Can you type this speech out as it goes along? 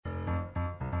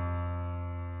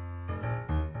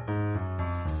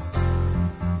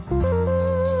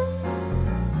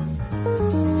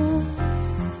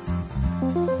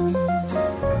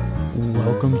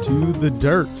Welcome to The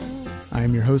Dirt. I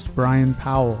am your host, Brian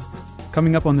Powell.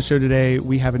 Coming up on the show today,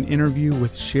 we have an interview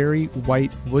with Sherri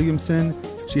White-Williamson.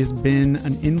 She has been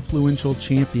an influential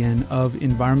champion of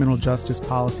environmental justice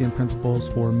policy and principles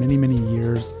for many, many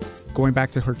years, going back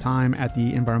to her time at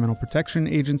the Environmental Protection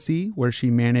Agency, where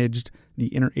she managed the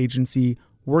Interagency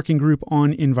Working Group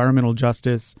on Environmental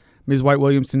Justice. Ms.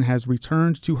 White-Williamson has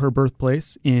returned to her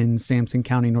birthplace in Sampson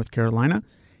County, North Carolina,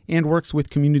 and works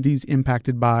with communities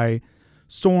impacted by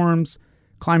storms,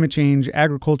 climate change,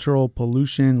 agricultural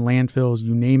pollution, landfills,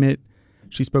 you name it.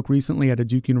 She spoke recently at a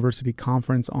Duke University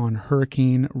conference on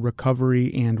hurricane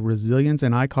recovery and resilience,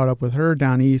 and I caught up with her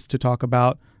down east to talk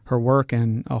about her work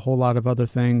and a whole lot of other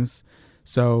things.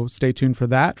 So stay tuned for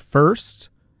that. First,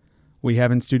 we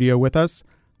have in studio with us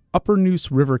Upper Neuse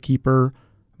Riverkeeper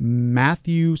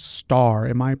Matthew Starr.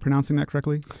 Am I pronouncing that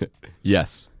correctly?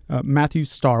 Yes. Matthew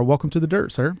Starr, welcome to The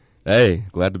Dirt, sir. Hey,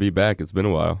 glad to be back. It's been a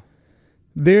while.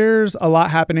 There's a lot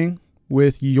happening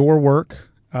with your work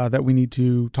that we need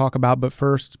to talk about. But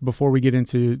first, before we get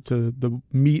into the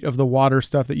meat of the water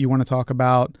stuff that you want to talk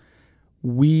about,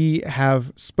 we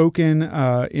have spoken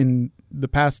in the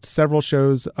past several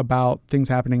shows about things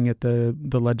happening at the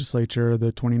legislature.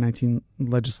 The 2019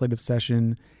 legislative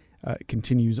session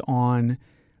continues on.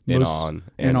 And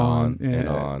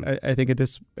on. I think at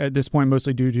this point,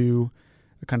 mostly due to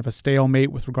kind of a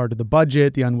stalemate with regard to the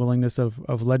budget, the unwillingness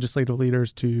of legislative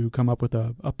leaders to come up with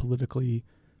a politically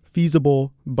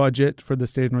feasible budget for the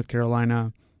state of North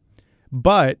Carolina.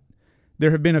 But there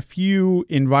have been a few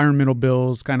environmental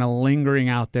bills kind of lingering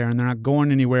out there, and they're not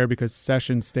going anywhere because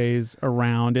session stays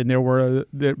around. And they were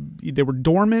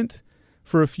dormant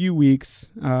for a few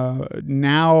weeks.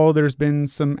 Now there's been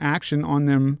some action on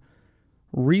them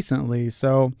recently.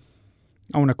 So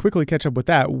I want to quickly catch up with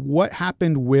that. What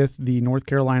happened with the North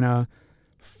Carolina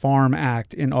Farm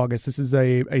Act in August? This is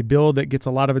a bill that gets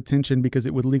a lot of attention because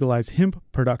it would legalize hemp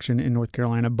production in North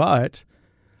Carolina, but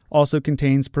also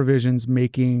contains provisions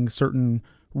making certain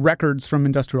records from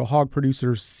industrial hog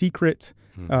producers secret.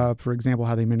 For example,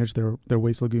 how they manage their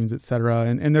waste lagoons, et cetera.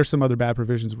 And there's some other bad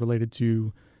provisions related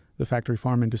to the factory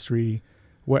farm industry.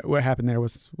 What happened there?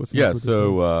 What's like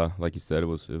you said, it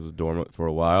was dormant for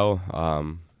a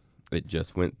while. It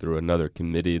just went through another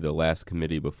committee, the last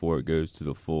committee before it goes to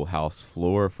the full House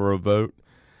floor for a vote.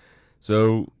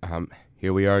 So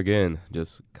here we are again,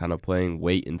 just kind of playing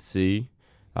wait and see.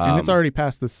 And it's already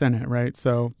passed the Senate, right?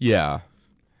 So yeah.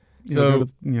 I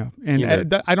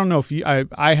don't know if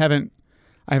I haven't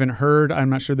heard. I'm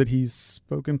not sure that he's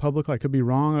spoken publicly. I could be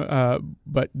wrong.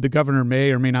 But the governor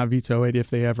may or may not veto it if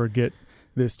they ever get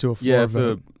this to a floor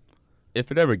vote. If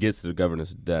it ever gets to the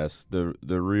governor's desk,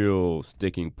 the real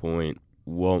sticking point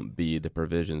won't be the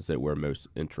provisions that we're most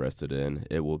interested in.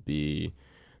 It will be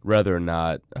whether or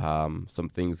not some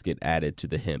things get added to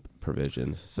the hemp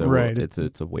provision. So right.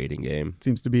 It's a waiting game. It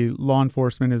seems to be law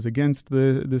enforcement is against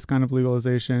this kind of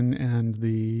legalization, and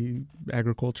the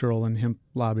agricultural and hemp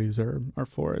lobbies are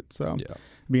for it. So It'll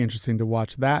be interesting to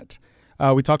watch that.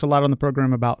 We talked a lot on the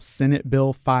program about Senate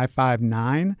Bill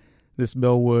 559. This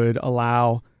bill would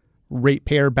allow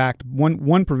ratepayer-backed,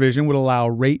 one provision would allow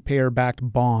ratepayer-backed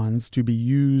bonds to be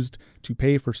used to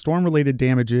pay for storm-related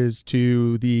damages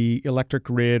to the electric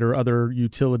grid or other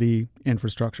utility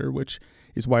infrastructure, which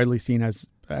is widely seen as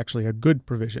actually a good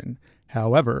provision.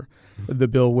 However, the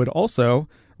bill would also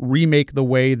remake the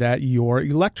way that your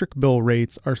electric bill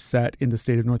rates are set in the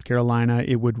state of North Carolina.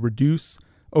 It would reduce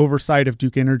oversight of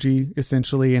Duke Energy,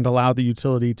 essentially, and allow the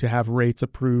utility to have rates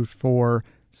approved for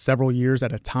several years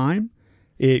at a time.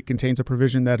 It contains a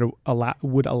provision that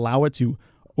would allow it to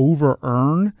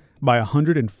over-earn by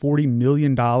 $140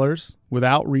 million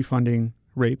without refunding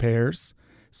ratepayers.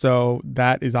 So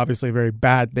that is obviously a very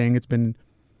bad thing. It's been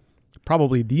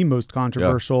probably the most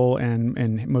controversial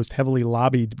and most heavily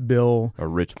lobbied bill. A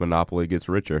rich monopoly gets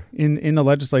richer. In the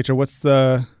legislature. What's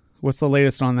the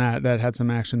latest on that had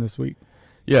some action this week?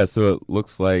 Yeah, so it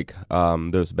looks like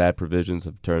those bad provisions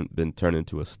have been turned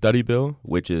into a study bill,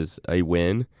 which is a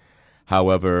win.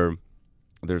 However,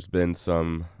 there's been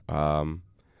some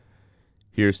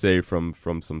hearsay from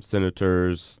some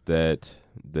senators that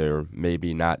they're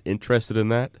maybe not interested in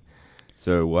that.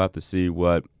 So we'll have to see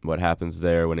what happens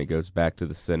there when it goes back to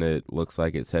the Senate. Looks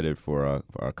like it's headed for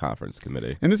a conference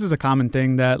committee. And this is a common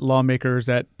thing that lawmakers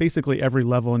at basically every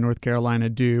level in North Carolina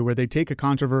do, where they take a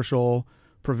controversial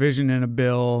provision in a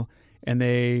bill and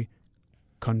they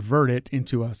convert it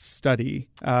into a study,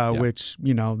 which,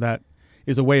 that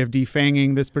is a way of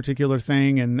defanging this particular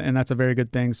thing, and that's a very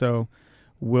good thing. So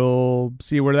we'll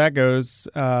see where that goes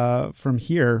from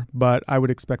here. But I would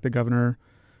expect the governor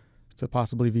to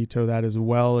possibly veto that as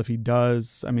well. If he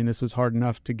does, I mean, this was hard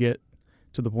enough to get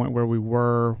to the point where we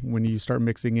were when you start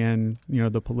mixing in,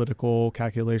 the political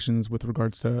calculations with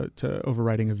regards to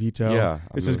overriding a veto. Yeah,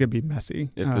 this is going to be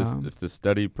messy. If the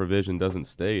study provision doesn't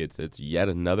stay, it's yet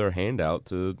another handout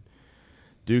to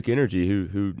Duke Energy,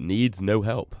 who needs no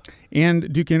help.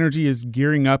 And Duke Energy is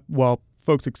gearing up. Well,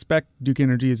 folks expect Duke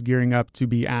Energy is gearing up to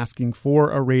be asking for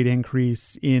a rate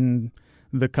increase in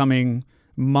the coming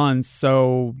months.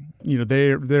 So,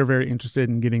 they're very interested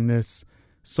in getting this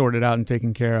sorted out and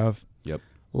taken care of. Yep.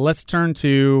 Let's turn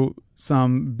to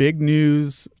some big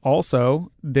news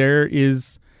also. There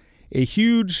is a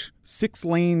huge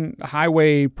 6-lane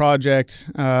highway project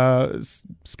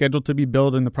scheduled to be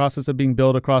built, in the process of being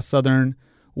built, across southern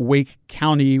Wake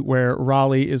County, where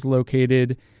Raleigh is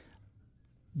located.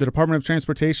 The Department of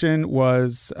Transportation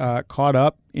was caught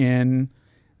up in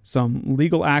some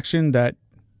legal action that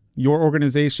your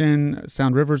organization,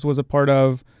 Sound Rivers, was a part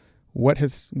of.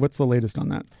 What's the latest on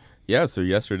that? Yeah, so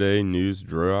yesterday news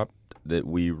dropped that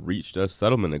we reached a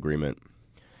settlement agreement.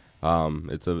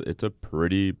 It's a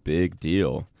pretty big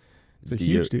deal. It's a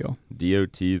huge deal.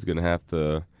 DOT is going to have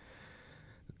to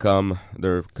come.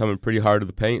 They're coming pretty hard to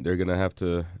the paint. They're going to have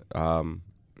to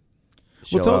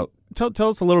Tell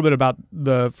us a little bit about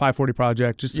the 540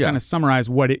 project. Just kind of summarize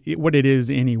what it is,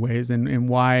 anyways, and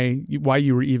why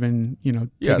you were even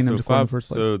taking them to court in the first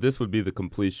place. So this would be the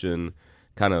completion,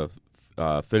 kind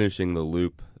of finishing the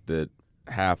loop that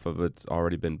half of it's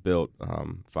already been built.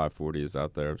 540 is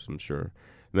out there, so I'm sure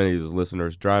many of the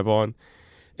listeners drive on.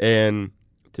 And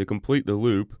to complete the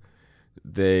loop,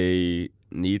 they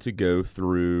need to go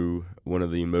through one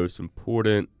of the most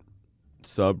important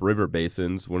sub-river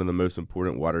basins, one of the most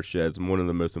important watersheds, and one of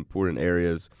the most important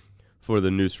areas for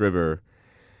the Neuse River.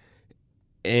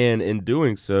 And in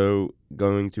doing so,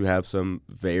 going to have some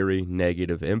very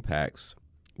negative impacts,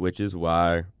 which is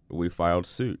why we filed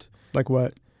suit. Like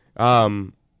what?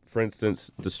 For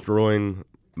instance, destroying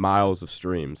miles of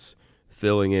streams,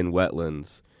 filling in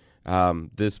wetlands.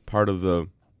 This part of the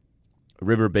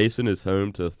river basin is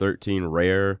home to 13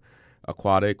 rare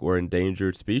aquatic or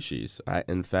endangered species.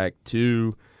 In fact,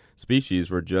 2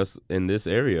 species were just in this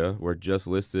area were just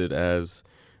listed as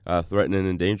threatened and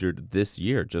endangered this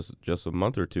year, just a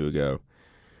month or 2 ago.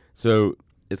 So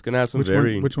it's going to have some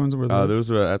which ones were those?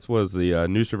 That was the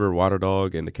Neuse River water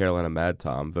dog and the Carolina mad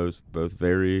tom. Those both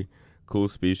very cool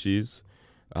species.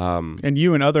 And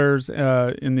you and others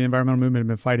in the environmental movement have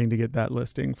been fighting to get that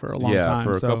listing for a long time. Yeah,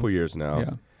 for a couple years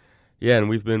now. Yeah, and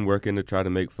we've been working to try to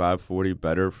make 540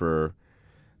 better for,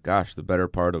 the better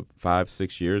part of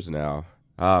 5-6 years now.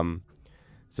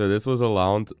 So this was a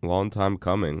long time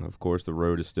coming. Of course, the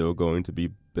road is still going to be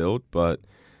built, but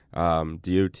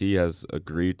DOT has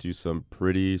agreed to some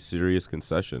pretty serious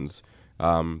concessions,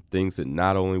 things that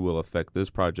not only will affect this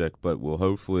project, but will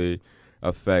hopefully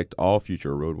affect all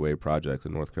future roadway projects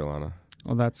in North Carolina.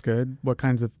 Well, that's good. What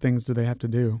kinds of things do they have to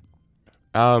do?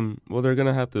 Well, they're going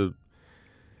to have to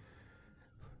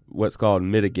what's called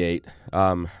mitigate.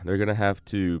 They're going to have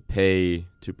to pay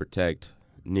to protect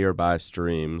nearby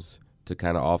streams to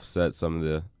kind of offset some of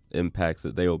the impacts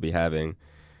that they will be having.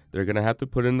 They're going to have to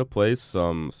put into place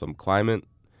some climate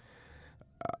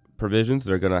provisions.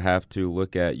 They're going to have to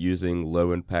look at using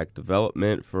low-impact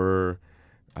development for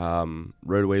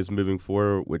roadways moving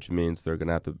forward, which means they're going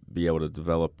to have to be able to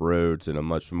develop roads in a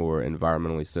much more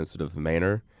environmentally sensitive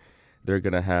manner. They're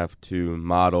going to have to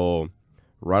model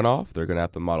runoff. They're going to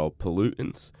have to model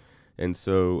pollutants. And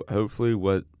so hopefully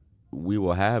what we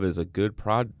will have is a good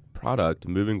product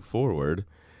moving forward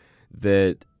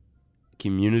that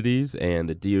communities and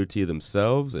the DOT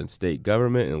themselves and state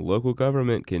government and local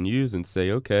government can use and say,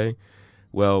 okay,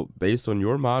 well, based on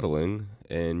your modeling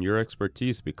and your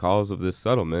expertise because of this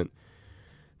settlement,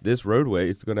 this roadway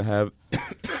is going to have,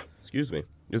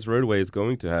 this roadway is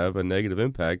going to have a negative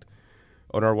impact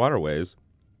on our waterways,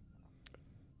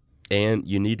 and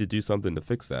you need to do something to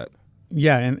fix that.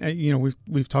 Yeah, and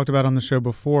we've talked about on the show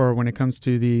before when it comes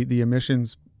to the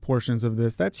emissions portions of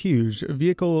this. That's huge.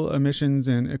 Vehicle emissions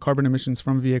and carbon emissions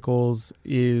from vehicles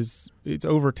it's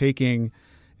overtaking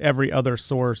every other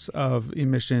source of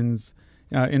emissions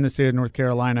in the state of North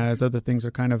Carolina. As other things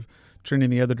are kind of trending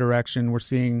the other direction, we're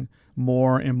seeing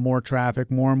more and more traffic,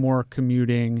 more and more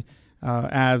commuting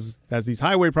as these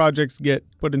highway projects get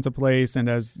put into place, and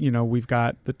as we've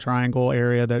got the Triangle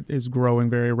area that is growing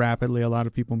very rapidly, a lot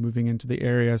of people moving into the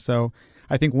area. So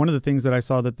I think one of the things that I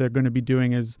saw that they're going to be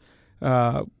doing is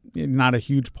not a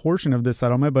huge portion of this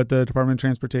settlement, but the Department of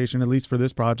Transportation, at least for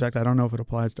this project, I don't know if it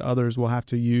applies to others, will have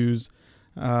to use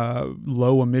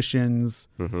low emissions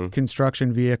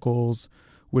construction vehicles,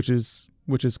 which is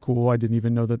which is cool. I didn't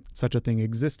even know that such a thing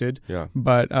existed. Yeah.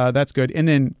 But that's good. And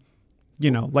then,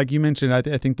 like you mentioned, I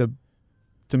think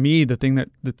to me, the thing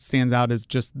that stands out is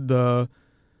just the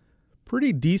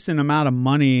pretty decent amount of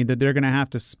money that they're going to have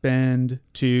to spend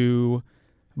to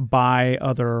buy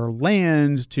other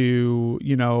land to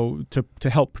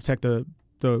help protect the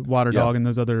water dog and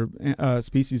those other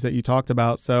species that you talked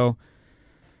about. So,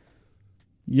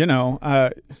 granted,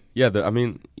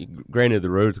 the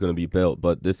road's going to be built,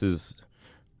 but if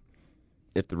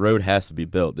the road has to be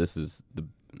built, this is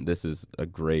a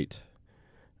great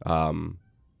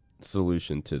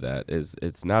solution to that.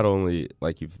 It's not only,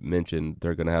 like you've mentioned,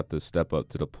 they're going to have to step up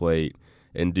to the plate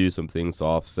and do some things to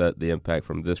offset the impact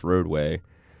from this roadway,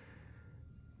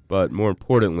 but more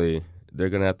importantly, they're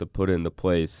going to have to put into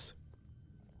place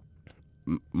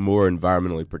more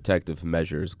environmentally protective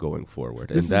measures going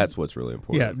forward, and that's what's really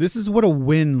important. Yeah, this is what a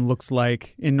win looks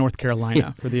like in North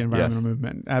Carolina for the environmental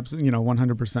movement. Absolutely,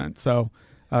 100%. So,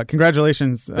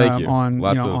 congratulations on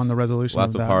the resolution.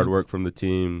 Lots of hard work from the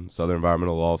team, Southern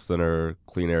Environmental Law Center,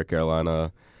 Clean Air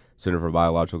Carolina, Center for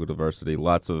Biological Diversity.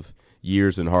 Lots of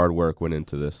years and hard work went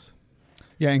into this.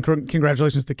 Yeah, and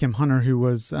congratulations to Kim Hunter, who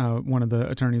was one of the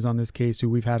attorneys on this case, who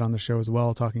we've had on the show as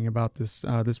well, talking about this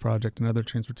project and other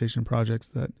transportation projects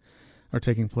that are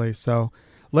taking place. So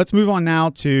let's move on now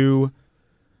to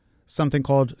something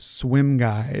called Swim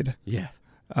Guide. Yeah.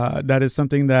 That is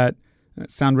something that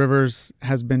Sound Rivers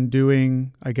has been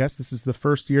doing. I guess this is the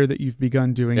first year that you've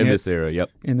begun doing it. In this area,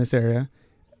 yep. In this area.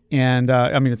 And,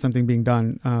 it's something being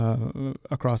done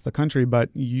across the country, but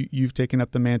you've taken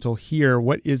up the mantle here.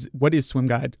 What is Swim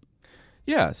Guide?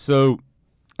 Yeah, so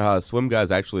Swim Guide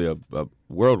is actually a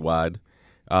worldwide,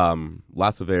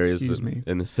 lots of areas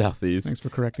in the Southeast. Thanks for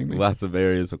correcting me. Lots of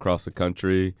areas across the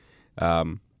country.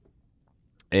 And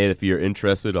if you're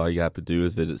interested, all you have to do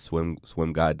is visit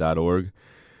swimguide.org.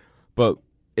 But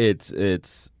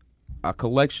it's a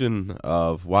collection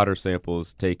of water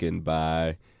samples taken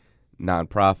by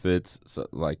nonprofits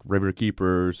like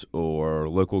riverkeepers or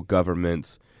local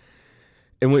governments,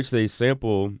 in which we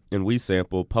sample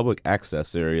public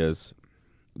access areas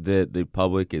that the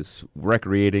public is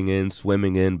recreating in,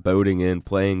 swimming in, boating in,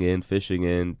 playing in, fishing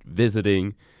in,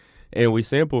 visiting, and we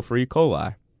sample for E.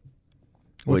 coli.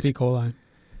 What's E. coli?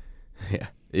 Yeah,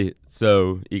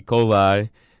 so E.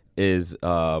 coli is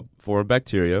foreign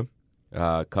bacteria,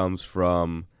 comes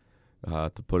from,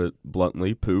 to put it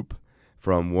bluntly, poop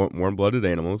from warm-blooded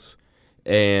animals,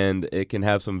 and it can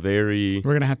have some very...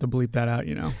 We're going to have to bleep that out,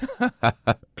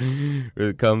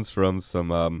 It comes from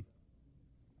some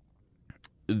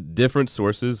different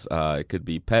sources. It could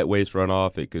be pet waste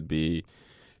runoff. It could be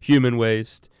human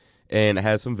waste, and it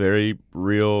has some very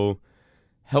real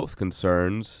health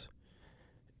concerns.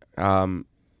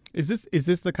 Is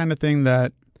this the kind of thing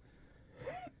that...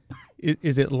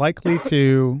 Is it likely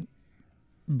to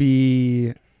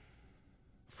be...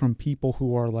 from people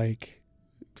who are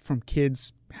from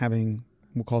kids having,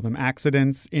 we'll call them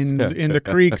accidents in the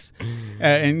creeks,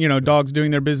 and dogs doing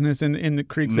their business in the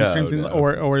creeks and streams,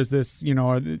 or is this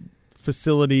are the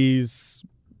facilities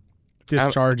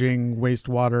discharging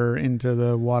wastewater into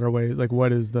the waterways? Like,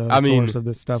 what is the source of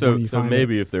this stuff? So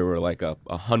maybe if there were like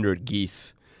 100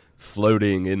 geese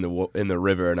floating in the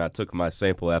river, and I took my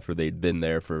sample after they'd been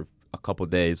there for a couple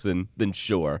days, then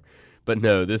sure. But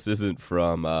no, this isn't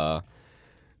from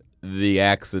the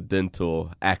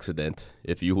accident,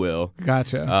 if you will.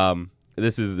 Gotcha.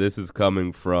 This is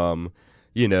coming from,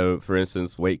 for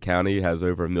instance, Wake County has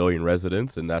over 1 million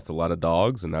residents, and that's a lot of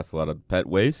dogs, and that's a lot of pet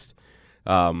waste,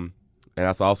 and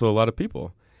that's also a lot of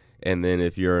people. And then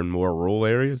if you're in more rural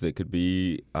areas, it could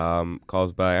be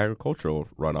caused by agricultural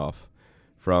runoff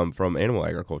from animal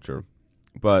agriculture.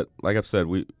 But like I've said,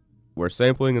 we're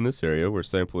sampling in this area. We're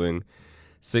sampling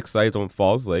 6 sites on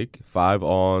Falls Lake, 5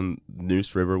 on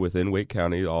Neuse River within Wake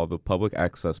County, all the public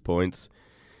access points,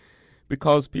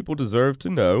 because people deserve to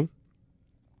know,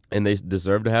 and they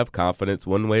deserve to have confidence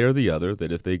one way or the other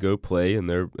that if they go play in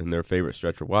their favorite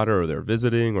stretch of water, or they're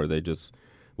visiting, or they just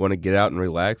want to get out and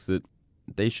relax, that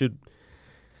they should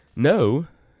know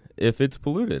if it's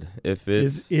polluted, if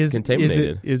it's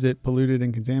contaminated. Is it polluted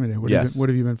and contaminated? Yes. What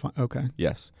have you been okay.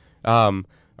 Yes.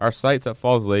 Our sites at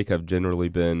Falls Lake have generally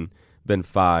been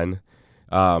fine.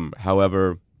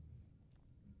 However,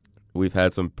 we've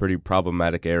had some pretty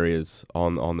problematic areas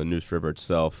on the Neuse River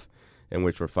itself, in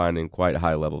which we're finding quite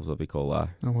high levels of E. coli.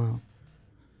 Oh,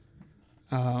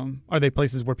 wow. Are they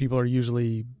places where people are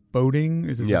usually boating?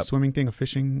 Is this a swimming thing, a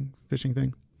fishing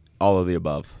thing? All of the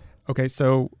above. Okay,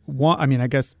 so I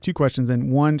guess 2 questions then.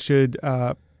 One, should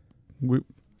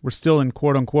we're still in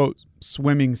quote unquote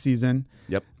swimming season.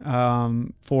 Yep.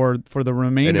 For the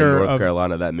remainder and in North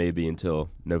Carolina, that may be until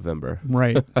November.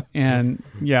 Right. And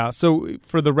so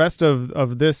for the rest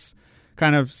of this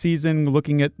kind of season,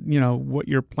 looking at, what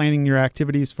you're planning your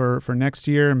activities for next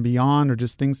year and beyond, or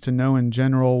just things to know in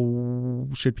general,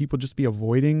 should people just be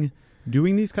avoiding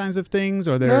doing these kinds of things?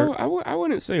 Or No, I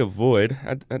wouldn't say avoid.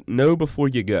 I know before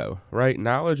you go, right?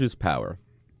 Knowledge is power.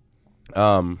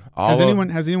 Has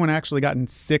anyone actually gotten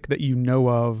sick that you know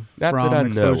of from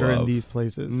exposure in these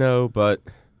places? No, but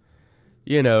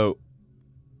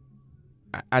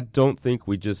I don't think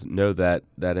we just know that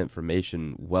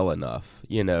information well enough.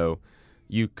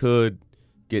 You could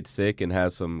get sick and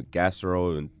have some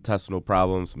gastrointestinal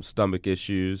problems, some stomach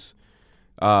issues.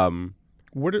 What can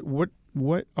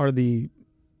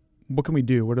we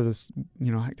do? What are this?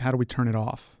 How do we turn it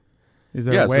off? Is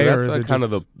there a way, so that's or is it kind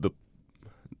just of the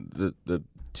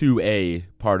 2A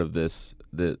part of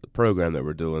the program that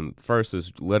we're doing? First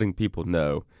is letting people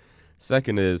know.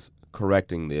 Second is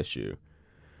correcting the issue.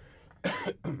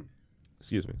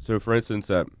 Excuse me. So, for instance,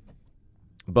 at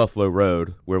Buffalo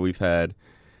Road, where we've had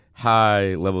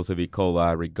high levels of E.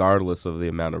 coli regardless of the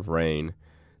amount of rain,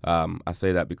 I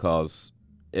say that because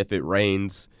if it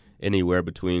rains anywhere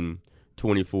between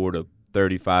 24 to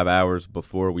 35 hours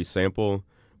before we sample,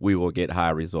 we will get high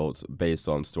results based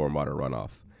on stormwater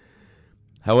runoff.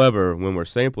 However, when we're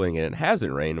sampling and it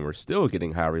hasn't rained and we're still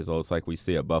getting high results like we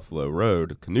see at Buffalo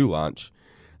Road canoe launch,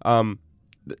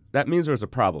 that means there's a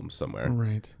problem somewhere.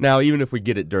 Right. Now, even if we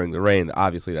get it during the rain,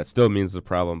 obviously that still means there's a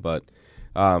problem, but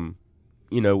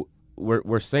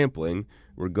we're sampling,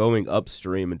 we're going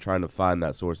upstream and trying to find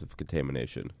that source of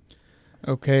contamination.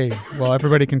 Okay. Well,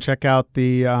 everybody can check out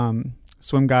the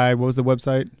swim guide. What was the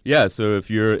website? Yeah, so if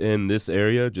you're in this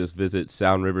area, just visit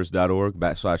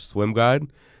soundrivers.org/swim guide.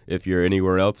 If you're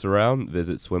anywhere else around,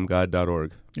 visit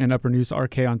swimguide.org. And Upper Neuse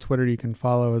RK on Twitter, you can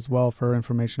follow as well for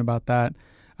information about that.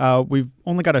 We've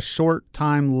only got a short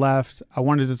time left. I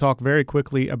wanted to talk very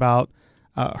quickly about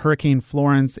Hurricane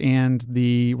Florence, and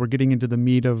we're getting into the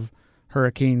meat of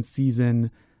hurricane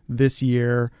season this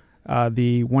year.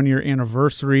 The 1-year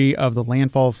anniversary of the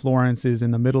landfall of Florence is in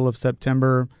the middle of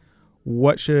September.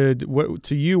 What are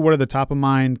the top of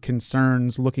mind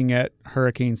concerns looking at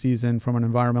hurricane season from an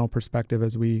environmental perspective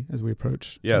as we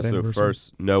approach? Yeah, so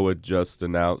first, NOAA just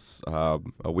announced a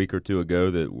week or two ago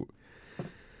that,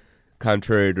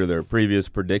 contrary to their previous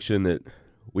prediction, that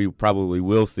we probably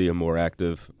will see a more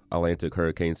active Atlantic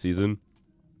hurricane season.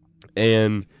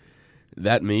 And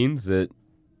that means that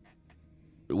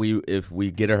if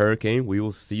we get a hurricane, we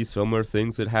will see similar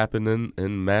things that happened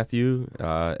in Matthew,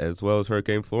 as well as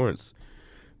Hurricane Florence,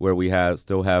 where we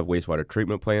still have wastewater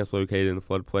treatment plants located in the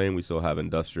floodplain. We still have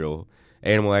industrial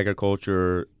animal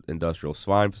agriculture, industrial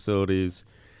swine facilities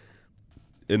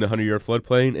in the 100-year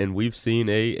floodplain, and we've seen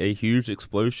a huge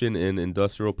explosion in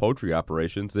industrial poultry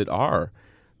operations that are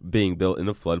being built in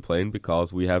the floodplain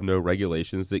because we have no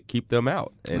regulations that keep them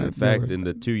out. And in fact, in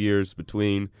the 2 years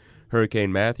between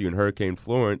Hurricane Matthew and Hurricane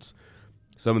Florence,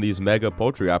 some of these mega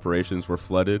poultry operations were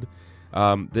flooded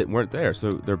that weren't there. So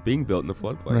they're being built in the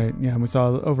floodplain. Right. Yeah. And we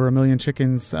saw over 1 million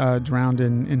chickens drowned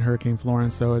in Hurricane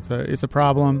Florence. So it's a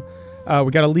problem.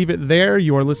 We got to leave it there.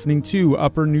 You are listening to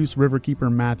Upper Neuse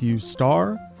Riverkeeper Matthew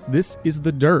Starr. This is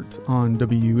The Dirt on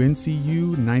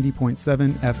WNCU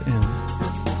 90.7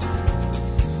 FM.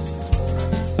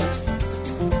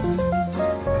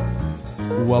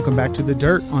 Welcome back to The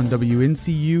Dirt on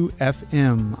WNCU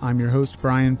FM. I'm your host,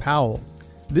 Brian Powell.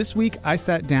 This week, I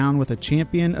sat down with a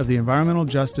champion of the environmental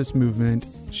justice movement,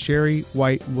 Sherri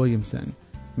White-Williamson.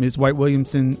 Ms.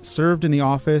 White-Williamson served in the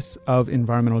Office of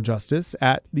Environmental Justice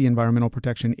at the Environmental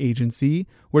Protection Agency,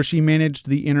 where she managed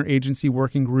the Interagency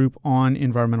Working Group on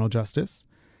Environmental Justice.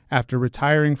 After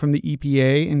retiring from the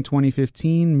EPA in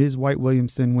 2015, Ms.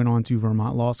 White-Williamson went on to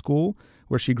Vermont Law School,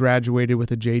 where she graduated with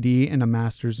a JD and a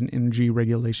master's in energy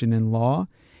regulation and law.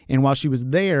 And while she was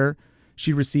there,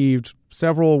 she received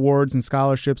several awards and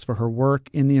scholarships for her work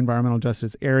in the environmental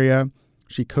justice area.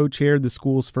 She co-chaired the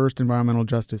school's first environmental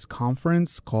justice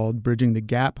conference called Bridging the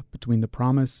Gap Between the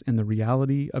Promise and the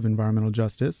Reality of Environmental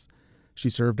Justice. She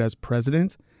served as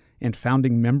president and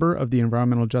founding member of the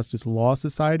Environmental Justice Law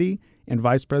Society and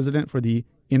vice president for the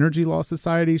Energy Law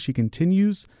Society. She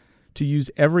continues to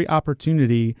use every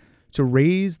opportunity to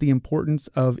raise the importance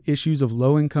of issues of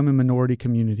low-income and minority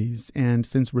communities. And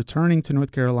since returning to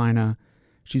North Carolina,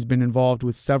 she's been involved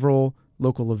with several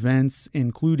local events,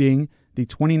 including the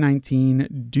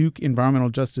 2019 Duke Environmental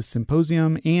Justice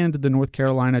Symposium and the North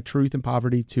Carolina Truth and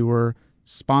Poverty Tour,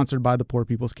 sponsored by the Poor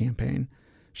People's Campaign.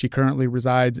 She currently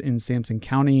resides in Sampson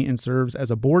County and serves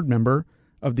as a board member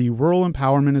of the Rural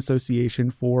Empowerment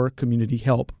Association for Community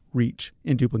Help, REACH,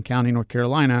 in Duplin County, North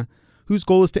Carolina, whose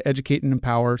goal is to educate and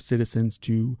empower citizens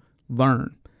to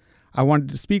learn. I wanted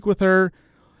to speak with her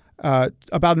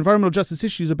about environmental justice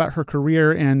issues, about her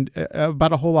career, and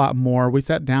about a whole lot more. We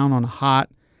sat down on a hot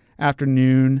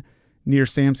afternoon near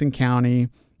Sampson County,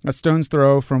 a stone's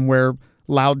throw from where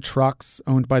loud trucks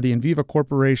owned by the Enviva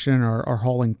Corporation are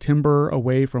hauling timber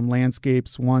away from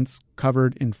landscapes once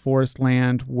covered in forest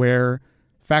land, where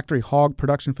factory hog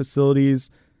production facilities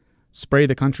spray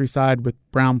the countryside with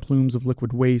brown plumes of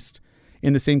liquid waste,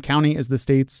 in the same county as the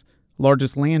state's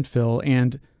largest landfill,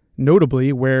 and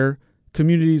notably where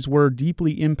communities were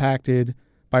deeply impacted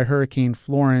by Hurricane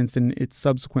Florence and its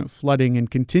subsequent flooding and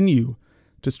continue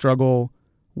to struggle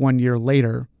 1 year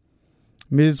later.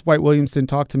 Ms. White-Williamson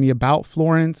talked to me about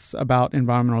Florence, about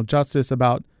environmental justice,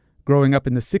 about growing up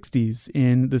in the 60s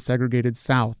in the segregated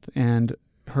South, and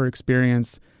her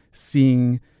experience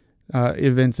seeing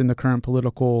events in the current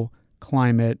political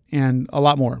climate, and a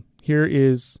lot more. Here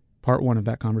is part one of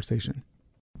that conversation.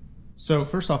 So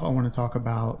first off, I want to talk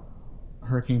about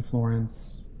Hurricane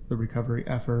Florence, the recovery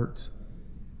effort.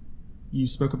 You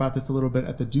spoke about this a little bit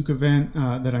at the Duke event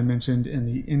that I mentioned in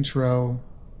the intro.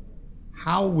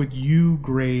 How would you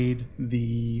grade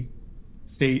the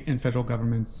state and federal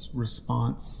government's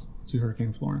response to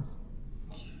Hurricane Florence?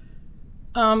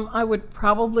 I would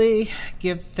probably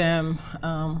give them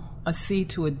a C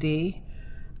to a D.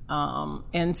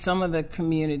 And some of the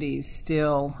communities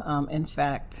still, in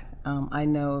fact, I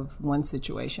know of one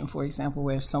situation, for example,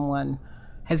 where someone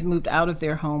has moved out of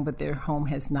their home, but their home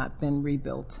has not been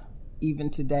rebuilt.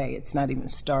 Even today, it's not even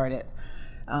started.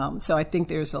 So I think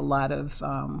there's a lot of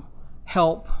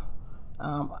help,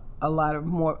 a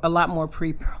lot more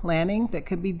pre-planning that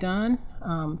could be done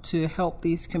to help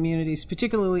these communities,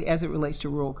 particularly as it relates to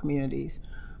rural communities,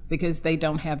 because they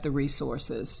don't have the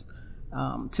resources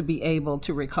to be able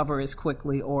to recover as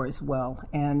quickly or as well.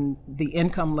 And the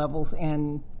income levels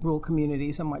in rural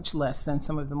communities are much less than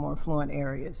some of the more affluent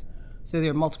areas. So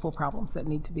there are multiple problems that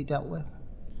need to be dealt with.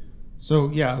 So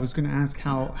yeah, I was going to ask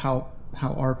how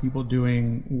are people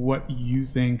doing, what you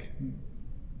think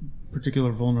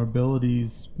particular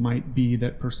vulnerabilities might be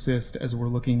that persist as we're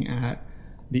looking at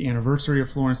the anniversary of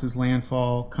Florence's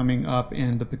landfall coming up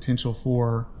and the potential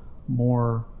for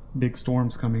more big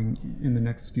storms coming in the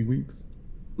next few weeks.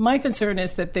 My concern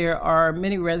is that there are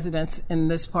many residents in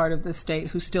this part of the state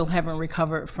who still haven't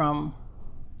recovered from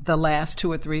the last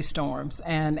 2 or 3 storms.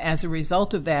 And as a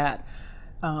result of that,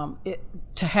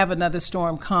 to have another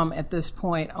storm come at this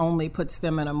point only puts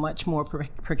them in a much more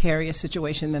precarious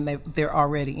situation than they're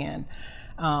already in.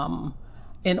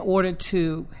 In order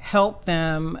to help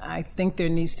them, I think there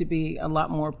needs to be a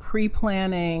lot more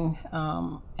pre-planning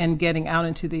and getting out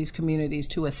into these communities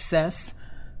to assess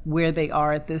where they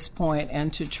are at this point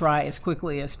and to try as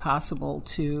quickly as possible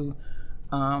to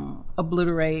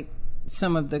obliterate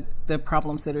some of the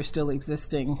problems that are still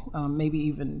existing, maybe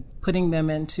even putting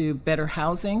them into better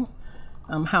housing.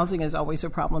 Housing is always a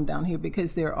problem down here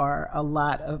because there are a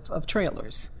lot of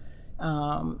trailers.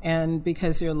 And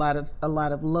because there are a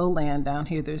lot of lowland down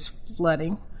here, there's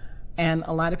flooding, and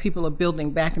a lot of people are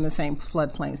building back in the same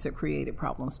floodplains that created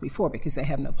problems before because they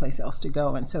have no place else to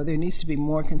go. And so there needs to be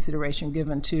more consideration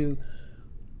given to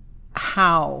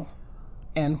how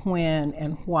and when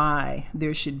and why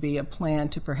there should be a plan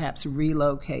to perhaps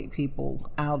relocate people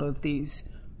out of these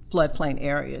floodplain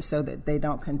areas so that they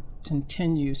don't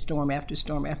continue storm after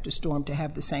storm after storm to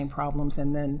have the same problems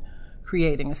and then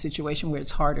creating a situation where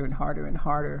it's harder and harder and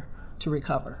harder to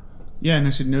recover. Yeah, and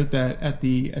I should note that at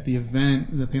the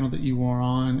event, the panel that you were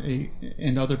on,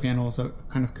 and other panels, a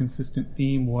kind of consistent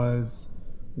theme was,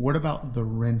 what about the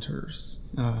renters?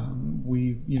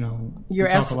 We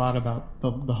talk a lot about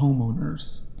the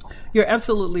homeowners. You're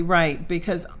absolutely right,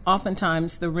 because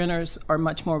oftentimes the renters are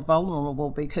much more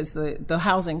vulnerable because the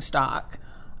housing stock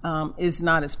is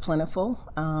not as plentiful,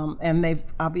 and they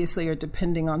obviously are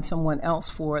depending on someone else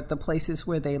for the places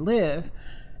where they live.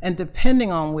 And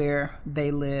depending on where they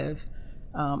live,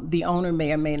 the owner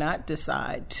may or may not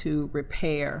decide to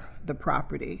repair the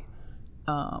property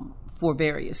for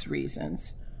various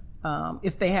reasons.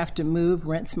 If they have to move,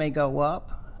 rents may go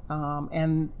up,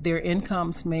 and their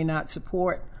incomes may not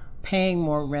support paying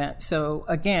more rent. So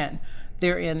again,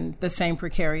 they're in the same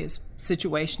precarious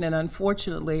situation, and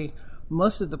unfortunately,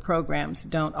 most of the programs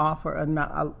don't offer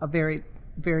a very,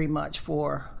 very much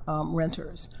for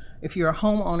renters. If you're a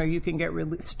homeowner, you can get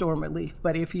storm relief,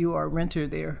 but if you are a renter,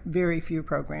 there are very few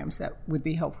programs that would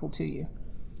be helpful to you.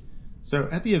 So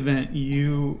at the event,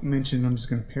 you mentioned, I'm just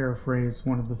going to paraphrase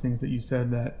one of the things that you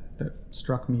said that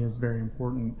struck me as very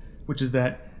important, which is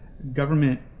that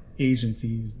government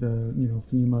agencies, the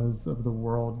FEMAs of the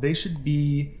world, they should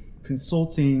be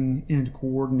consulting and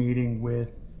coordinating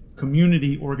with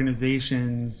community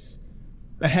organizations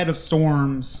ahead of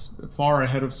storms, far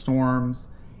ahead of storms,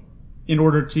 in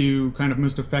order to kind of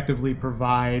most effectively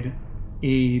provide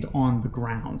aid on the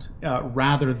ground,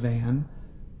 rather than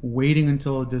waiting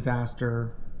until a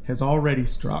disaster has already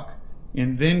struck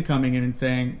and then coming in and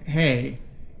saying, hey,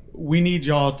 we need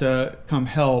y'all to come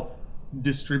help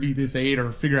distribute this aid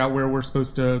or figure out where we're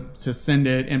supposed to send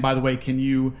it. And by the way, can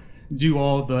you do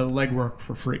all the legwork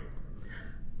for free?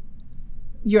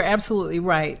 You're absolutely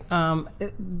right.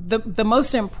 The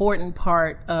most important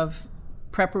part of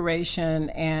preparation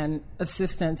and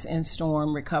assistance in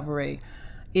storm recovery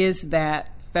is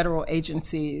that federal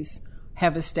agencies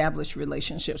have established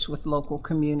relationships with local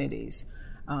communities.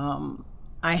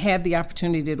 I had the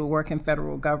opportunity to work in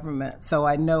federal government, so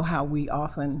I know how we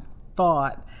often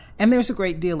fought. And there's a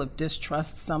great deal of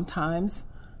distrust sometimes,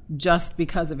 just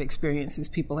because of experiences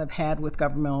people have had with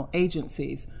governmental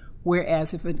agencies.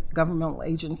 Whereas if a governmental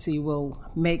agency will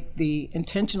make the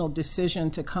intentional decision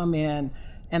to come in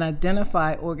and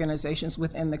identify organizations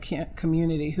within the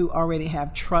community who already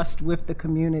have trust with the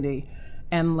community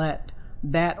and let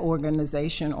that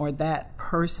organization or that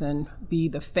person be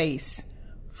the face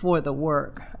for the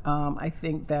work, I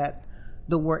think that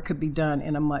the work could be done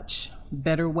in a much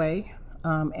better way,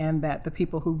 and that the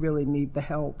people who really need the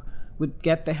help would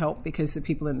get the help, because the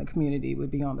people in the community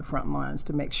would be on the front lines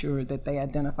to make sure that they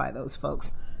identify those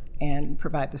folks and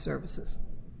provide the services.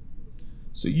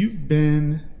 So you've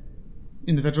been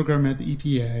in the federal government at the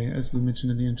EPA, as we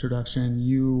mentioned in the introduction.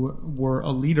 You were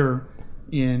a leader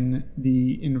in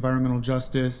the environmental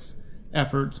justice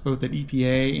efforts, both at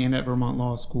EPA and at Vermont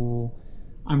Law School.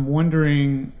 I'm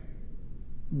wondering,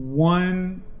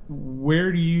 one,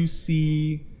 where do you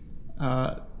see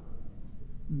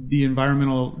the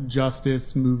environmental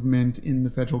justice movement in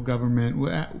the federal government?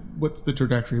 What's the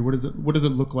trajectory? What does it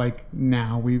look like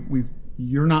now?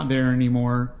 You're not there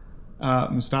anymore.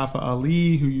 Mustafa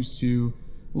Ali, who used to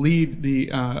lead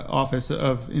the Office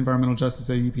of Environmental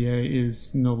Justice at EPA,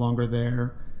 is no longer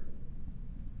there.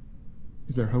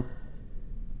 Is there hope?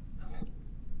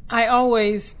 I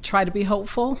always try to be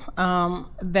hopeful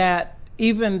that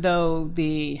even though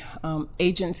the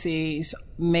agencies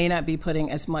may not be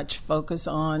putting as much focus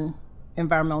on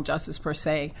environmental justice per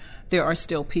se, there are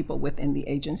still people within the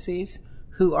agencies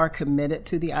who are committed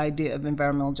to the idea of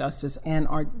environmental justice and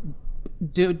are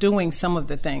doing some of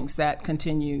the things that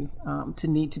continue to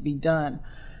need to be done.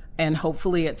 And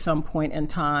hopefully at some point in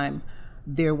time,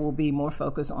 there will be more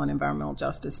focus on environmental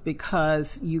justice,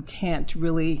 because you can't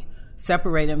really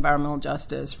separate environmental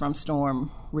justice from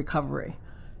storm recovery,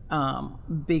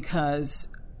 because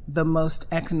the most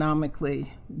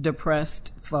economically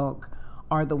depressed folk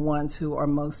are the ones who are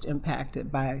most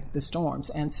impacted by the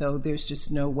storms. And so there's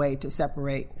just no way to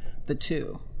separate the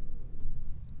two.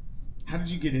 How did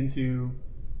you get into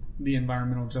the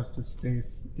environmental justice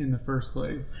space in the first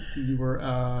place? You were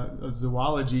a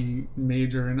zoology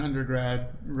major in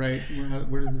undergrad, right?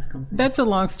 Where does this come from? That's a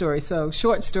long story. So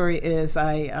short story is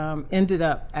I ended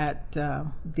up at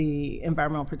the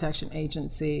Environmental Protection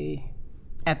Agency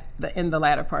in the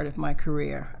latter part of my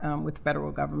career with the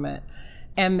federal government.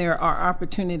 And there are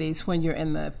opportunities when you're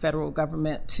in the federal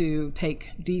government to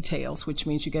take details, which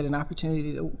means you get an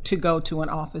opportunity to go to an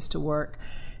office to work.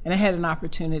 And I had an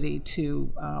opportunity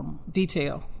to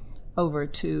detail over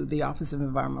to the Office of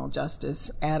Environmental Justice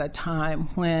at a time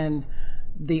when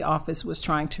the office was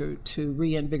trying to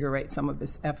reinvigorate some of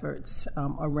its efforts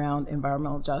around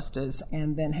environmental justice,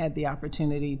 and then had the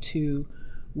opportunity to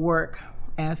work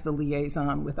as the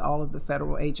liaison with all of the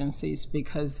federal agencies,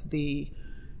 because the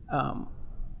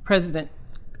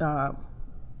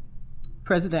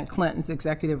President Clinton's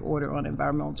executive order on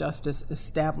environmental justice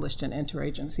established an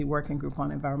interagency working group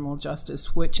on environmental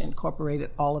justice, which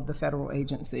incorporated all of the federal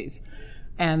agencies.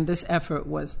 And this effort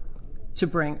was to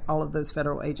bring all of those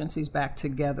federal agencies back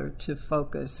together to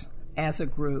focus as a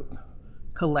group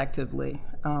collectively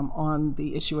on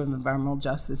the issue of environmental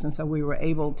justice. And so we were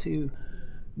able to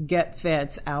get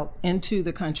feds out into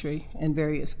the country and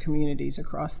various communities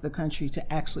across the country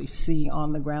to actually see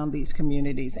on the ground these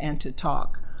communities and to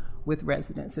talk with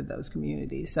residents of those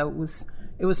communities. So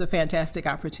it was a fantastic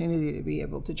opportunity to be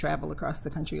able to travel across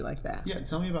the country like that. Yeah,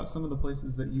 tell me about some of the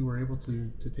places that you were able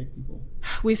to take people.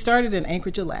 We started in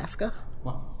Anchorage, Alaska.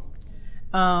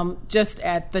 Wow. Just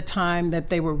at the time that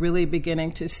they were really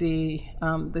beginning to see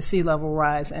the sea level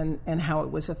rise and how it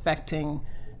was affecting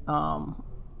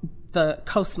the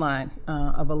coastline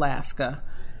of Alaska.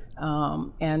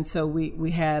 And so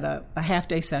we had a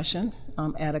half-day session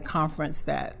at a conference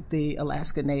that the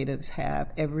Alaska Natives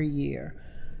have every year,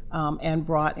 and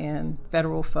brought in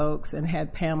federal folks and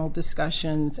had panel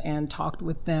discussions and talked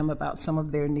with them about some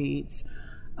of their needs.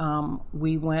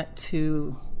 We went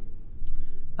to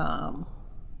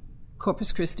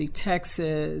Corpus Christi,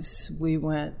 Texas. We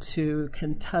went to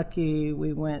Kentucky.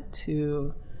 We went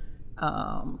to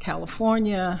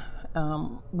California.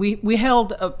 We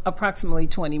held approximately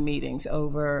 20 meetings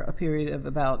over a period of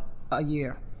about a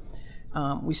year.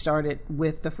 We started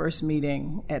with the first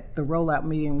meeting the rollout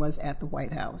meeting was at the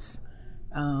White House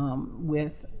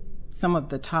with some of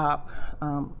the top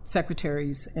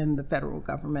secretaries in the federal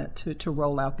government to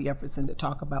roll out the efforts and to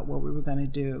talk about what we were going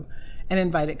to do, and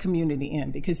invited community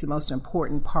in, because the most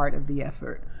important part of the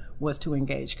effort was to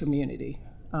engage community.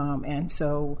 And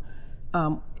so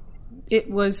it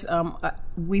was,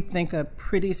 we think, a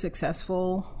pretty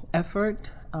successful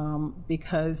effort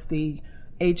because the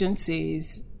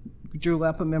agencies drew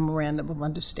up a memorandum of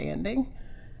understanding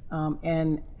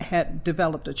and had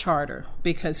developed a charter,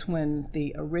 because when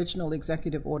the original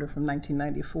executive order from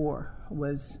 1994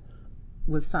 was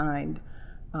signed,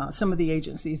 some of the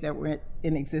agencies that were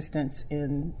in existence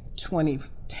in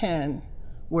 2010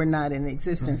 were not in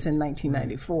existence in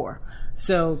 1994.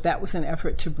 So that was an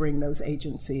effort to bring those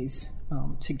agencies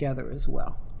together as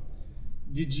well.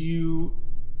 Did you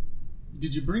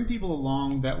bring people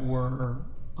along that were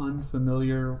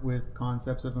unfamiliar with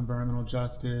concepts of environmental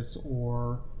justice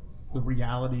or the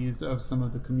realities of some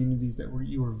of the communities that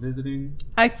you were visiting?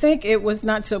 I think it was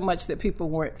not so much that people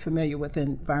weren't familiar with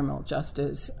environmental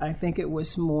justice. I think it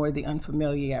was more the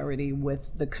unfamiliarity with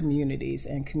the communities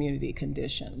and community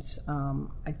conditions.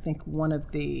 I think one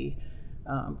of the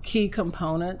key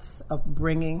components of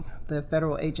bringing the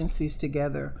federal agencies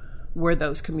together were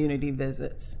those community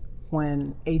visits,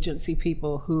 when agency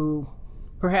people who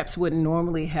perhaps wouldn't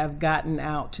normally have gotten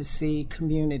out to see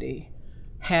community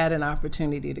had an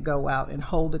opportunity to go out and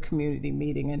hold a community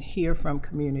meeting and hear from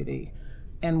community.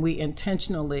 And we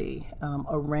intentionally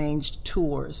arranged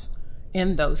tours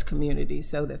in those communities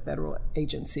so that federal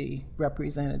agency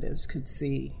representatives could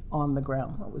see on the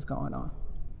ground what was going on.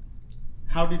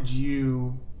 How did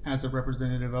you, as a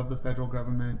representative of the federal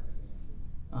government,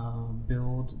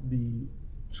 build the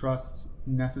trust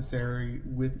necessary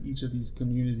with each of these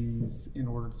communities in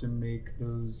order to make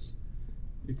those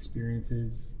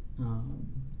experiences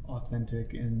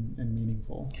authentic and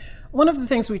meaningful? One of the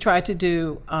things we tried to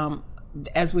do,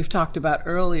 as we've talked about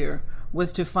earlier,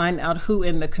 was to find out who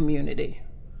in the community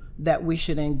that we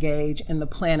should engage in the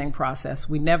planning process.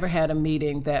 We never had a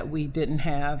meeting that we didn't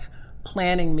have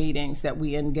planning meetings that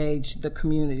we engaged the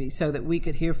community so that we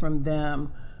could hear from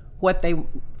them what they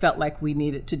felt like we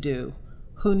needed to do,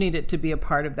 who needed to be a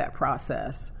part of that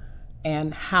process,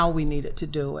 and how we needed to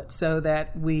do it, so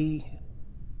that we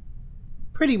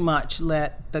pretty much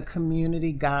let the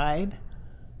community guide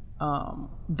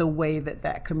the way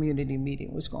that community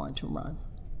meeting was going to run,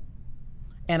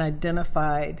 and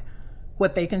identified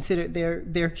what they considered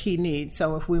their key needs.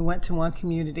 So if we went to one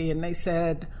community and they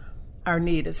said, our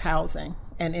need is housing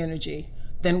and energy,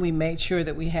 then we made sure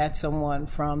that we had someone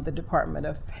from the Department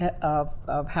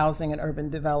of Housing and Urban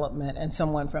Development and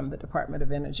someone from the Department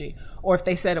of Energy. Or if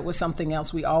they said it was something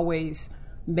else, we always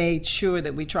made sure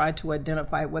that we tried to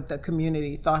identify what the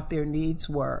community thought their needs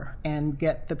were and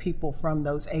get the people from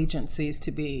those agencies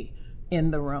to be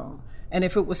in the room. And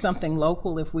if it was something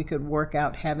local, if we could work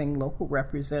out having local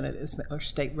representatives or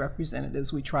state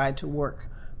representatives, we tried to work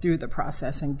through the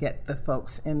process and get the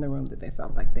folks in the room that they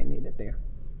felt like they needed there.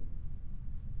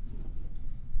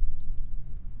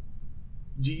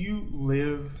 Do you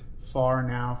live far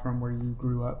now from where you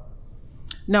grew up?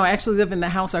 No, I actually live in the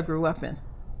house I grew up in.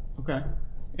 Okay.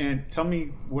 And tell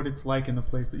me what it's like in the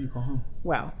place that you call home.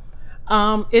 Wow.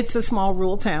 It's a small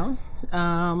rural town.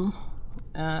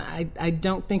 I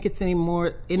don't think it's any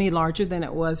larger than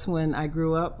it was when I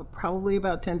grew up. Probably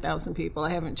about 10,000 people. I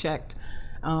haven't checked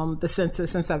the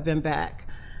census since I've been back.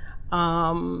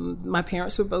 My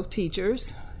parents were both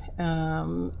teachers,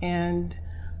 and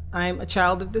I'm a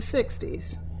child of the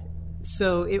 60s.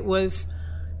 So it was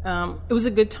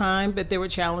a good time, but there were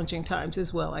challenging times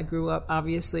as well. I grew up,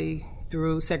 obviously,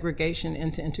 through segregation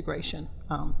into integration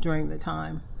during the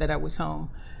time that I was home.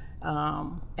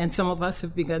 And some of us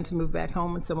have begun to move back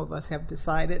home, and some of us have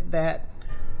decided that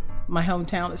my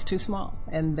hometown is too small,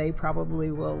 and they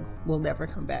probably will never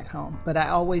come back home. But I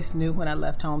always knew when I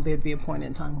left home there'd be a point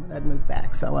in time when I'd move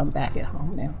back, so I'm back at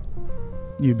home now.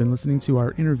 You've been listening to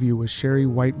our interview with Sherri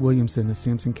White-Williamson, a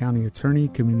Sampson County attorney,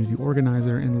 community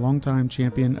organizer, and longtime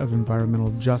champion of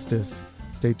environmental justice.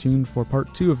 Stay tuned for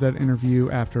part 2 of that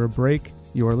interview after a break.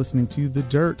 You are listening to The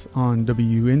Dirt on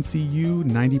WNCU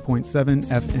 90.7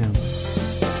 FM.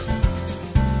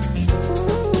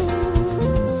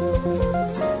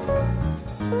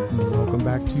 Welcome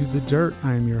back to The Dirt.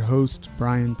 I am your host,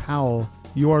 Brian Powell.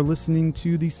 You are listening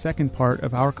to the second part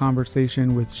of our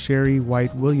conversation with Sherri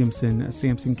White-Williamson, a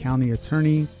Sampson County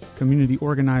attorney, community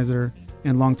organizer,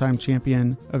 and longtime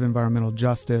champion of environmental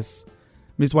justice.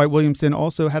 Ms. White-Williamson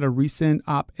also had a recent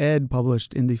op-ed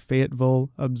published in the Fayetteville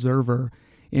Observer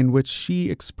in which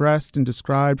she expressed and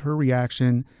described her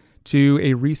reaction to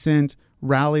a recent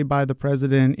rally by the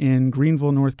president in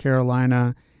Greenville, North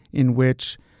Carolina, in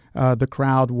which the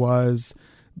crowd was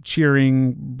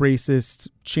cheering racist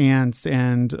chants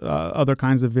and other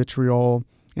kinds of vitriol.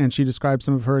 And she described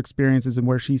some of her experiences and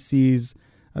where she sees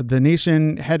the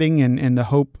nation heading and the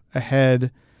hope ahead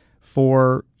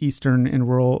for eastern and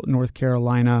rural North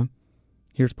Carolina.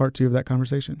 Here's part 2 of that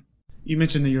conversation. You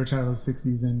mentioned that you're a child of the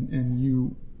 60s and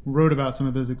you wrote about some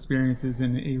of those experiences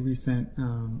in a recent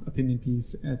opinion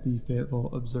piece at the Fayetteville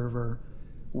Observer,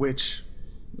 which,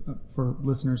 for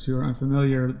listeners who are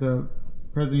unfamiliar, the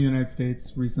President of the United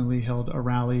States recently held a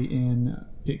rally in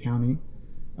Pitt County.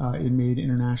 It made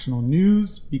international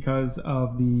news because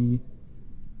of the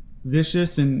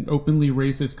vicious and openly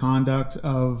racist conduct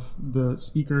of the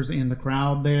speakers and the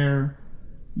crowd there.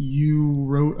 You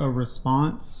wrote a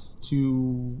response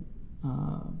to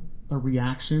a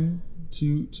reaction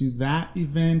to that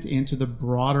event and to the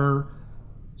broader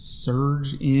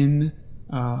surge in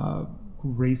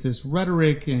racist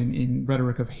rhetoric and in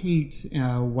rhetoric of hate,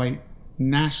 white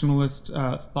nationalist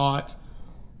thought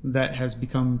that has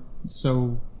become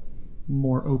so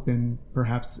more open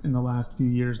perhaps in the last few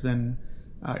years than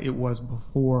it was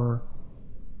before.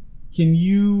 Can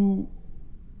you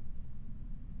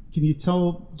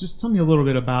tell me a little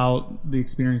bit about the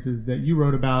experiences that you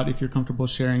wrote about, if you're comfortable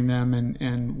sharing them,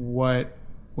 and what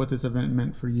this event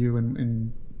meant for you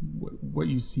and what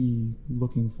you see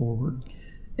looking forward?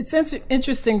 It's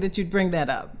interesting that you'd bring that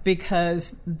up,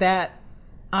 because that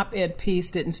op-ed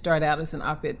piece didn't start out as an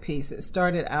op-ed piece. It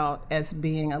started out as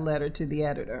being a letter to the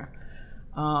editor.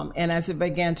 And as I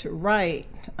began to write,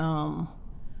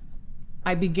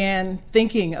 I began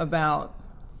thinking about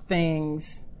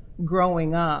things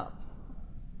growing up,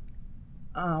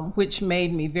 which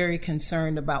made me very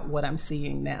concerned about what I'm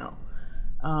seeing now.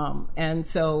 And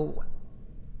so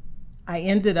I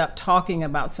ended up talking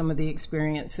about some of the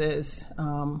experiences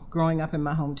growing up in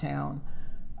my hometown.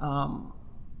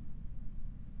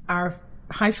 Our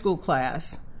high school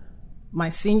class, my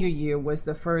senior year, was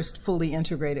the first fully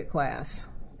integrated class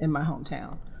in my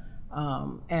hometown.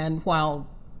 And while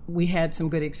we had some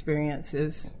good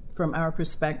experiences from our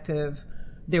perspective,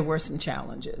 there were some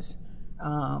challenges.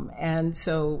 And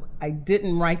so I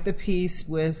didn't write the piece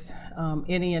with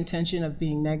any intention of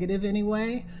being negative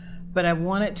anyway, but I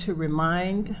wanted to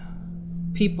remind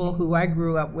people who I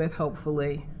grew up with,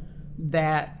 hopefully,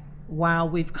 that while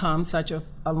we've come such a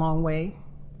long way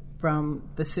from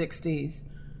the 60s,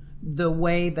 the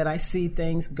way that I see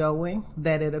things going,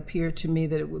 that it appeared to me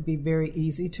that it would be very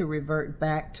easy to revert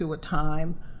back to a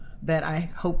time that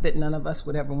I hope that none of us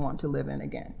would ever want to live in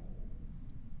again.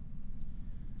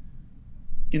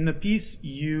 In the piece,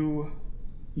 you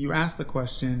ask the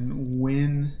question,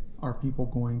 when are people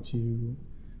going to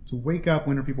wake up?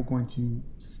 When are people going to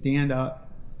stand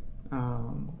up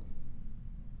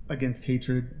against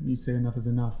hatred? You say enough is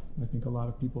enough. I think a lot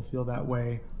of people feel that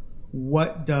way.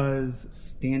 What does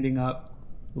standing up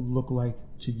look like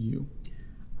to you?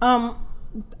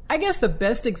 I guess the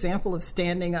best example of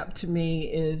standing up to me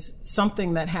is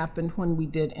something that happened when we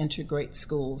did integrate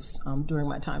schools during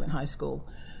my time in high school.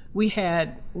 We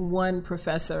had one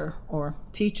professor or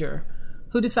teacher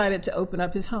who decided to open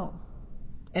up his home,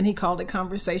 and he called it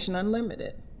Conversation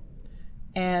Unlimited.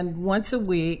 And once a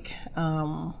week,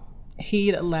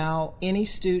 he'd allow any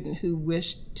student who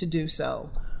wished to do so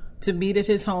to meet at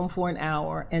his home for an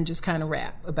hour and just kind of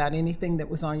rap about anything that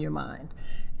was on your mind.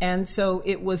 And so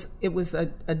it was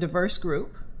a diverse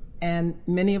group, and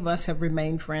many of us have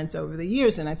remained friends over the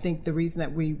years. And I think the reason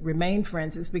that we remained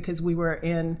friends is because we were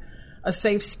in a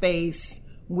safe space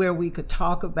where we could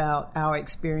talk about our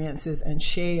experiences and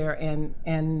share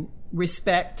and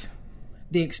respect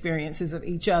the experiences of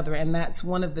each other. And that's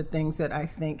one of the things that I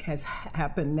think has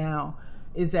happened now,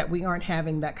 is that we aren't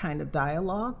having that kind of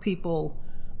dialogue. People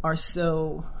are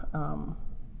so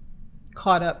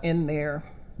caught up in their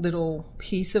little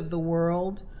piece of the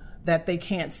world that they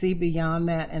can't see beyond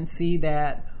that and see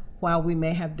that while we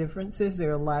may have differences,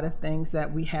 there are a lot of things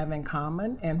that we have in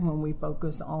common. And when we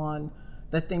focus on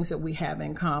the things that we have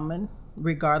in common,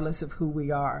 regardless of who we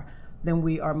are, then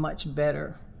we are much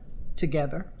better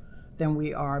together than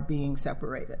we are being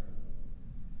separated.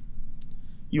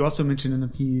 You also mentioned in the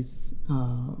piece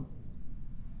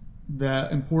the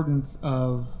importance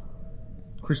of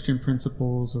Christian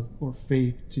principles or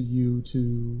faith to you,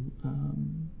 to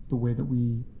the way that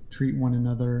we treat one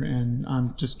another. And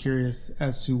I'm just curious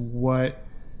as to what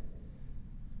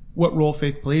role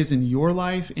faith plays in your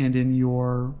life and in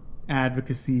your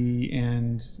advocacy,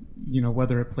 and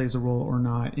whether it plays a role or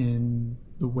not in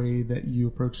the way that you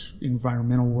approach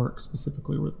environmental work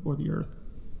specifically, or the earth.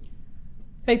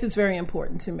 Faith is very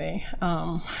important to me.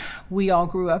 We all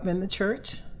grew up in the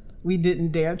church. We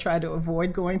didn't dare try to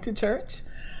avoid going to church.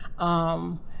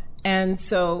 And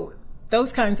so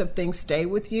those kinds of things stay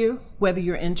with you, whether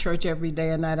you're in church every day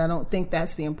or not. I don't think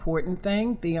that's the important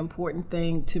thing. The important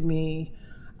thing to me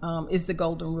is the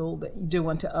golden rule that you do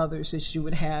unto others as you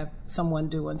would have someone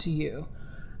do unto you.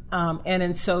 And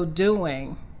in so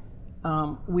doing,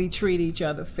 we treat each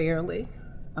other fairly.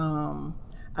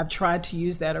 I've tried to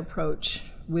use that approach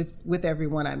with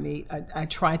everyone I meet. I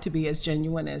try to be as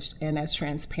genuine and as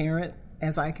transparent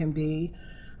as I can be.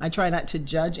 I try not to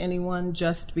judge anyone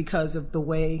just because of the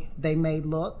way they may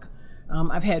look.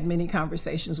 I've had many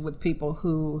conversations with people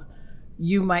who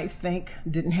you might think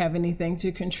didn't have anything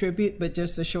to contribute, but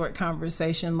just a short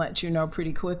conversation lets you know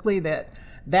pretty quickly that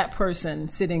that person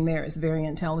sitting there is very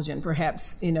intelligent,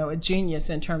 perhaps, a genius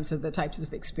in terms of the types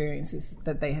of experiences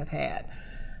that they have had.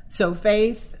 So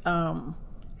faith, and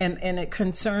it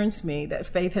concerns me that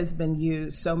faith has been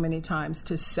used so many times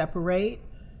to separate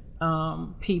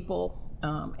people.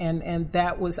 And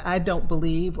that was, I don't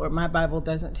believe, or my Bible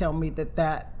doesn't tell me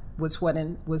that was what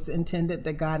was intended,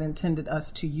 that God intended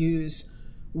us to use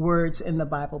words in the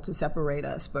Bible to separate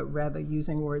us, but rather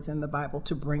using words in the Bible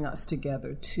to bring us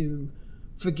together, to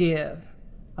forgive,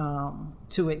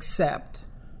 to accept,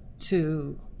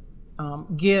 to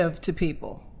give to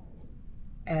people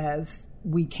as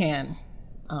we can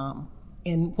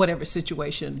in whatever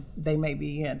situation they may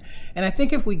be in. And I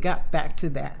think if we got back to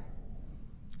that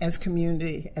as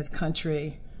community, as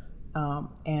country,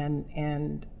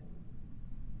 and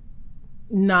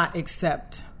not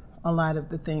accept a lot of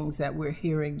the things that we're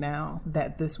hearing now,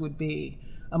 that this would be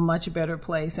a much better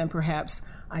place. And perhaps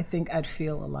I think I'd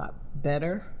feel a lot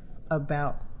better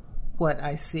about what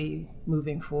I see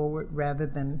moving forward, rather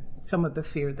than some of the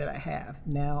fear that I have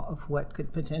now of what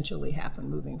could potentially happen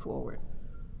moving forward.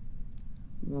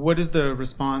 What has the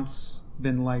response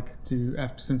been like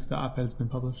since the op-ed has been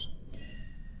published?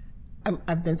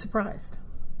 I've been surprised.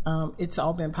 It's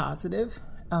all been positive.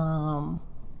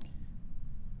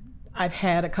 I've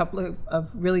had a couple of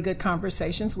really good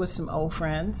conversations with some old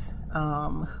friends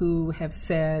who have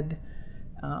said,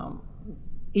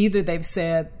 either they've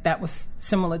said that was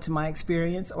similar to my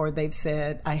experience, or they've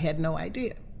said, I had no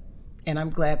idea. And I'm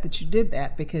glad that you did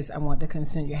that, because I want to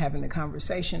continue having the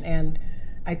conversation. And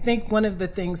I think one of the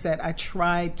things that I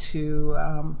tried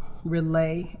to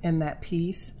relay in that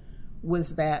piece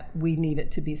was that we needed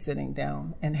to be sitting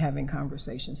down and having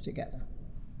conversations together.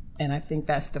 And I think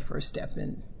that's the first step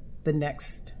in the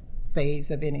next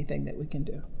phase of anything that we can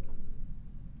do.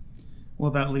 Well,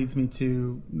 that leads me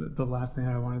to the last thing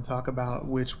I want to talk about,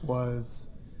 which was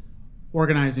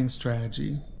organizing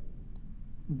strategy.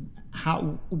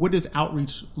 What does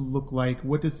outreach look like?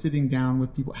 What does sitting down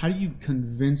with people, how do you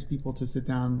convince people to sit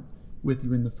down with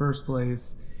you in the first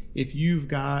place? If you've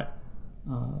got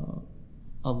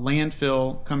a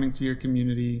landfill coming to your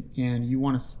community and you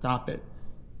want to stop it,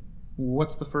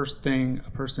 what's the first thing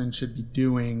a person should be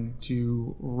doing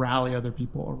to rally other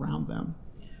people around them?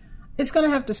 It's going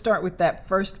to have to start with that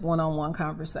first one-on-one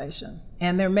conversation.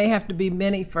 And there may have to be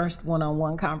many first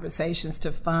one-on-one conversations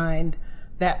to find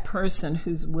that person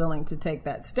who's willing to take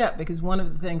that step. Because one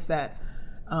of the things that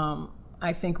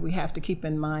I think we have to keep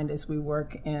in mind as we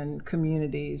work in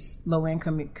communities,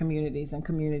 low-income communities and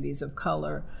communities of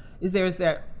color, is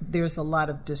there's a lot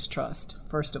of distrust,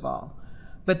 first of all.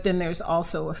 But then there's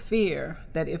also a fear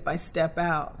that if I step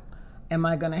out, am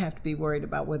I going to have to be worried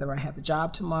about whether I have a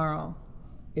job tomorrow,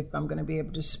 if I'm going to be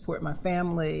able to support my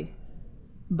family,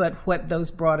 but what those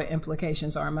broader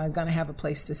implications are. Am I going to have a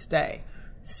place to stay?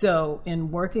 So in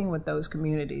working with those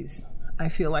communities, I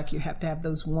feel like you have to have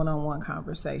those one-on-one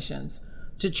conversations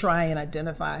to try and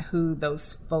identify who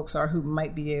those folks are who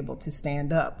might be able to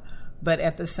stand up, but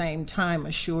at the same time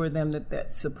assure them that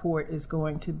that support is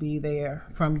going to be there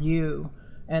from you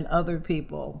and other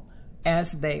people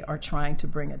as they are trying to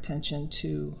bring attention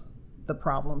to the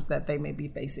problems that they may be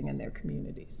facing in their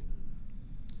communities.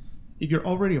 If you're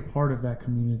already a part of that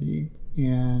community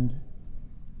and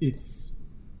it's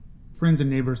friends and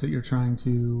neighbors that you're trying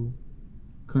to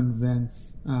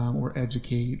convince or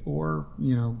educate or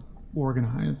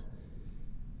organize,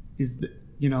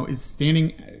 is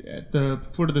standing at the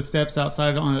foot of the steps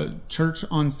outside on a church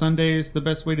on Sundays the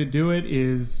best way to do it?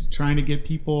 Is trying to get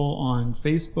people on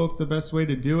Facebook the best way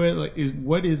to do it? Like,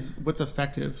 what's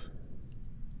effective?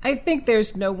 I think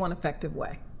there's no one effective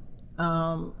way.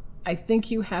 I think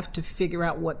you have to figure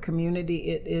out what community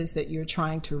it is that you're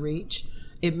trying to reach.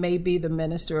 It may be the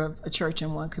minister of a church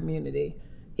in one community.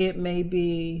 It may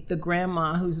be the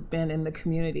grandma who's been in the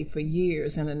community for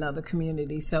years in another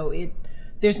community. So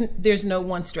there's no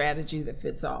one strategy that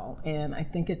fits all. And I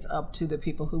think it's up to the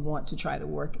people who want to try to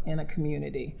work in a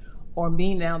community. Or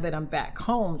me, now that I'm back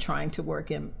home trying to work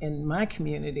in my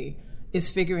community, is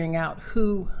figuring out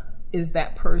who is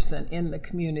that person in the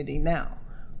community now.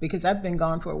 Because I've been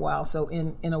gone for a while, so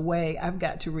in a way, I've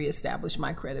got to reestablish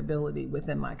my credibility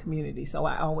within my community. So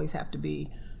I always have to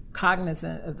be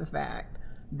cognizant of the fact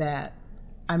that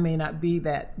I may not be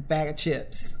that bag of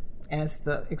chips, as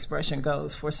the expression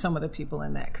goes, for some of the people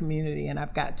in that community. And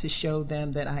I've got to show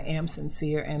them that I am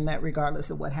sincere and that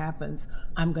regardless of what happens,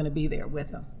 I'm going to be there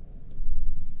with them.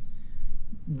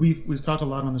 We've talked a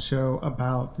lot on the show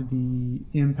about the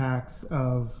impacts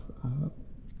of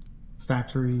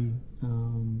factory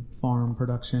farm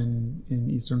production in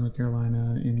eastern North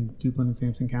Carolina, in Duplin and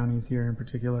Sampson counties here in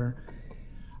particular.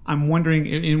 I'm wondering,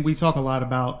 and we talk a lot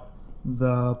about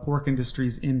the pork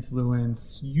industry's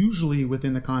influence, usually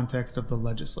within the context of the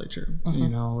legislature.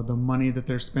 Mm-hmm. The money that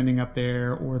they're spending up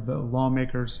there, or the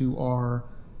lawmakers who are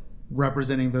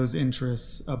representing those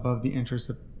interests above the interests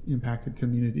of impacted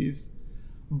communities.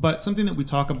 But something that we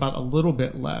talk about a little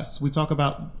bit less, we talk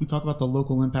about the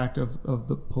local impact of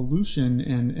the pollution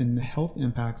and the health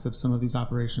impacts of some of these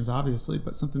operations, obviously,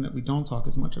 but something that we don't talk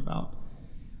as much about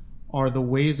are the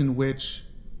ways in which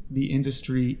the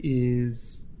industry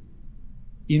is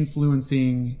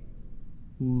influencing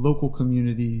local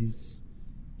communities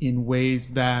in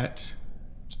ways that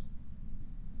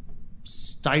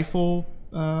stifle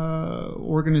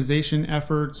organization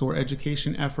efforts or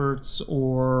education efforts,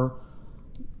 or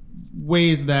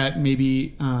ways that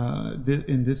maybe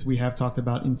in this we have talked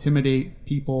about intimidate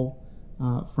people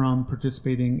from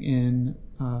participating in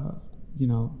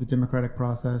the democratic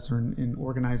process or in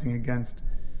organizing against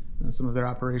some of their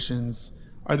operations.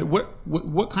 Are there,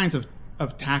 what kinds of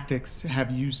tactics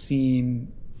have you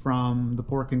seen from the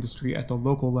pork industry at the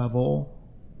local level,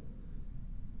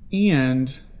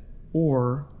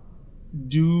 or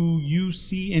do you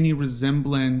see any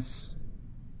resemblance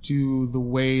to the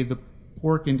way the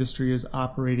pork industry is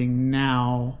operating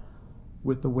now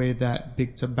with the way that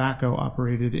big tobacco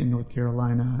operated in North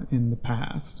Carolina in the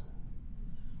past?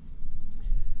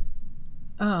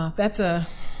 That's a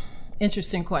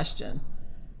interesting question.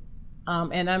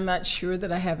 And I'm not sure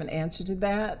that I have an answer to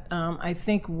that. I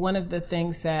think one of the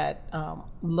things that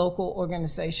local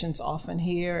organizations often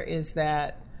hear is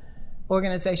that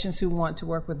organizations who want to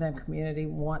work within community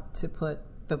want to put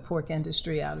the pork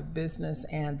industry out of business,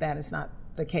 and that is not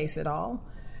the case at all.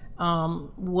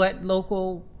 What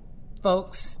local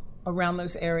folks around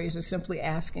those areas are simply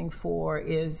asking for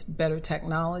is better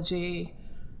technology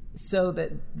so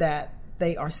that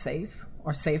they are safe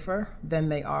or safer than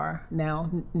they are now.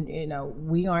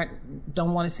 We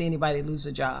don't want to see anybody lose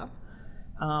a job.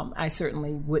 I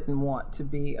certainly wouldn't want to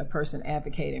be a person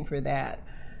advocating for that.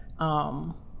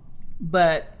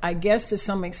 But I guess to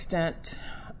some extent,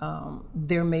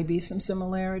 there may be some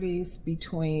similarities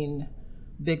between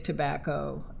big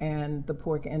tobacco and the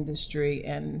pork industry.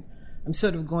 And I'm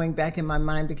sort of going back in my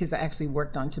mind because I actually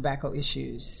worked on tobacco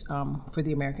issues for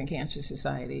the American Cancer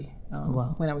Society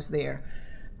when I was there.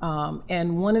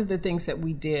 And one of the things that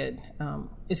we did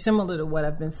is similar to what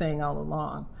I've been saying all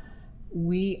along.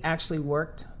 We actually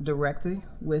worked directly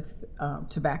with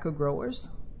tobacco growers,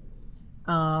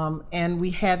 and we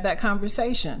had that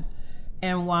conversation.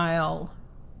 And while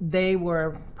they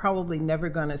were probably never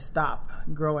going to stop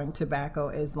growing tobacco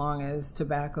as long as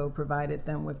tobacco provided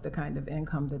them with the kind of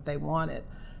income that they wanted,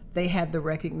 they had the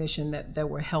recognition that there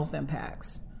were health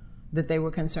impacts that they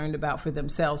were concerned about for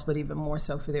themselves, but even more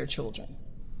so for their children.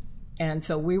 And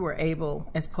so we were able,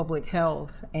 as public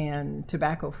health and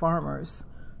tobacco farmers,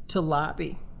 to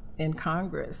lobby in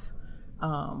Congress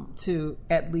to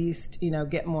at least,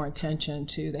 get more attention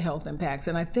to the health impacts.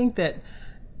 And I think that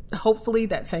hopefully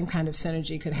that same kind of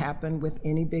synergy could happen with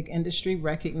any big industry,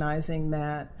 recognizing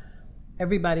that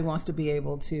everybody wants to be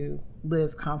able to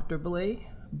live comfortably,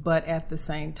 but at the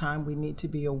same time, we need to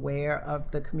be aware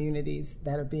of the communities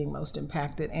that are being most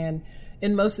impacted. And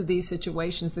in most of these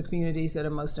situations, the communities that are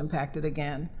most impacted,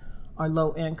 again, are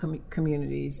low-income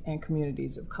communities and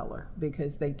communities of color,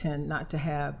 because they tend not to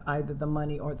have either the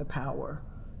money or the power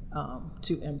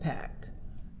to impact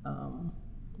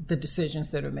the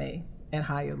decisions that are made at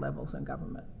higher levels in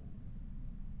government.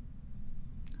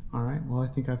 All right. Well, I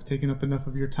think I've taken up enough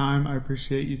of your time. I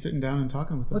appreciate you sitting down and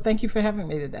talking with us. Well, thank you for having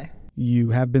me today. You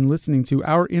have been listening to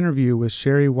our interview with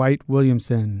Sherri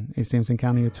White-Williamson, a Sampson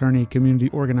County attorney, community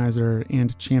organizer,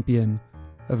 and champion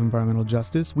of environmental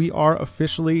justice. We are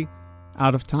officially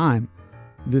out of time.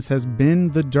 This has been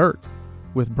The Dirt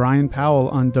with Brian Powell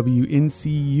on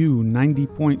WNCU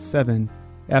 90.7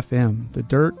 FM. The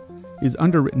Dirt is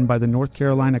underwritten by the North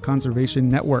Carolina Conservation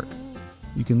Network.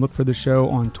 You can look for the show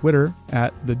on Twitter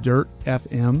at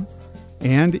TheDirtFM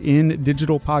and in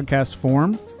digital podcast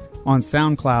form on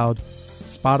SoundCloud,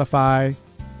 Spotify,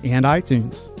 and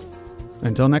iTunes.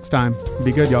 Until next time,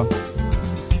 be good, y'all.